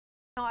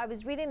I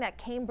was reading that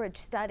Cambridge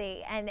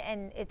study, and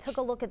it took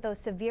a look at those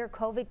severe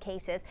COVID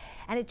cases,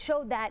 and it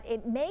showed that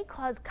it may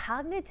cause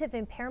cognitive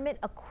impairment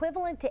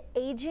equivalent to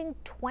aging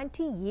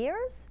 20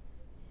 years.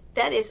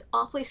 That is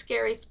awfully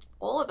scary for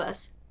all of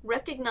us,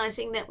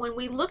 recognizing that when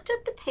we looked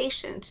at the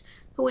patients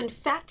who in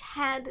fact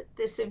had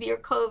the severe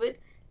COVID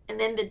and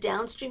then the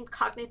downstream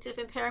cognitive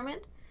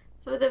impairment,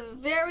 for the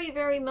very,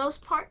 very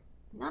most part,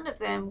 none of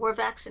them were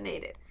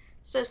vaccinated.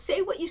 So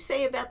say what you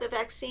say about the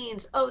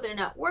vaccines, oh, they're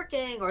not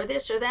working or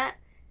this or that,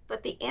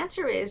 but the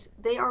answer is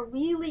they are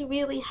really,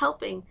 really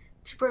helping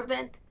to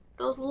prevent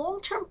those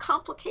long-term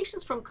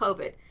complications from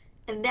COVID.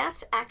 And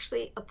that's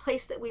actually a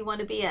place that we want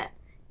to be at.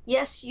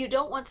 Yes, you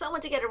don't want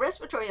someone to get a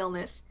respiratory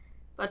illness,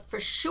 but for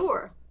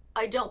sure,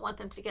 I don't want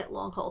them to get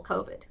long-haul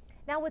COVID.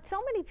 Now, with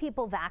so many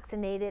people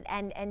vaccinated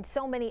and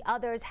so many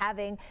others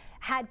having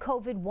had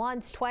COVID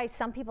once, twice,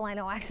 some people I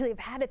know actually have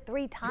had it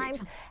 3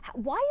 times,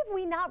 why have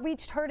we not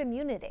reached herd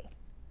immunity?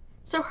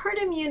 So herd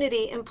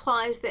immunity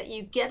implies that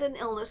you get an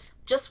illness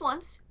just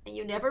once and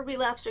you never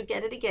relapse or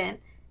get it again,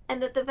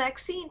 and that the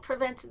vaccine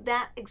prevents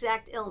that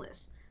exact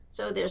illness.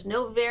 So there's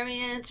no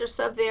variants or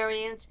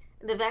subvariants,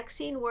 and the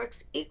vaccine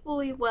works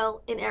equally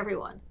well in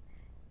everyone.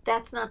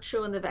 That's not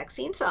true on the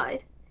vaccine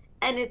side.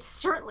 And it's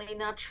certainly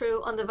not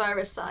true on the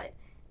virus side.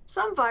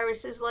 Some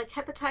viruses, like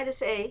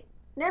hepatitis A,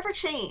 never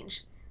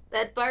change.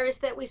 That virus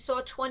that we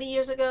saw 20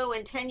 years ago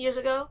and 10 years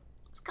ago,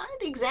 it's kind of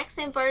the exact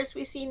same virus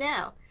we see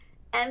now.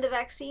 And the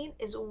vaccine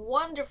is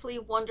wonderfully,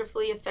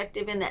 wonderfully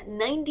effective in that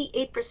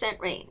 98%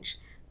 range.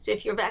 So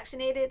if you're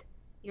vaccinated,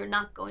 you're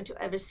not going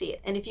to ever see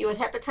it. And if you had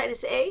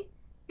hepatitis A,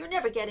 you're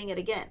never getting it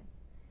again.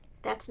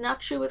 That's not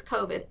true with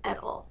COVID at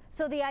all.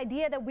 So the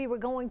idea that we were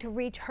going to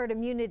reach herd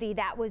immunity,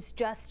 that was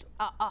just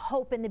a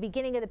hope in the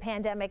beginning of the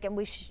pandemic, and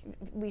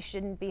we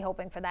shouldn't be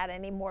hoping for that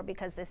anymore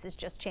because this is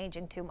just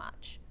changing too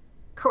much.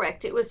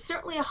 Correct. It was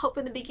certainly a hope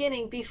in the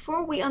beginning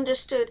before we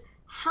understood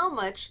how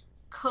much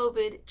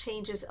COVID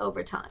changes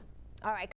over time. All right.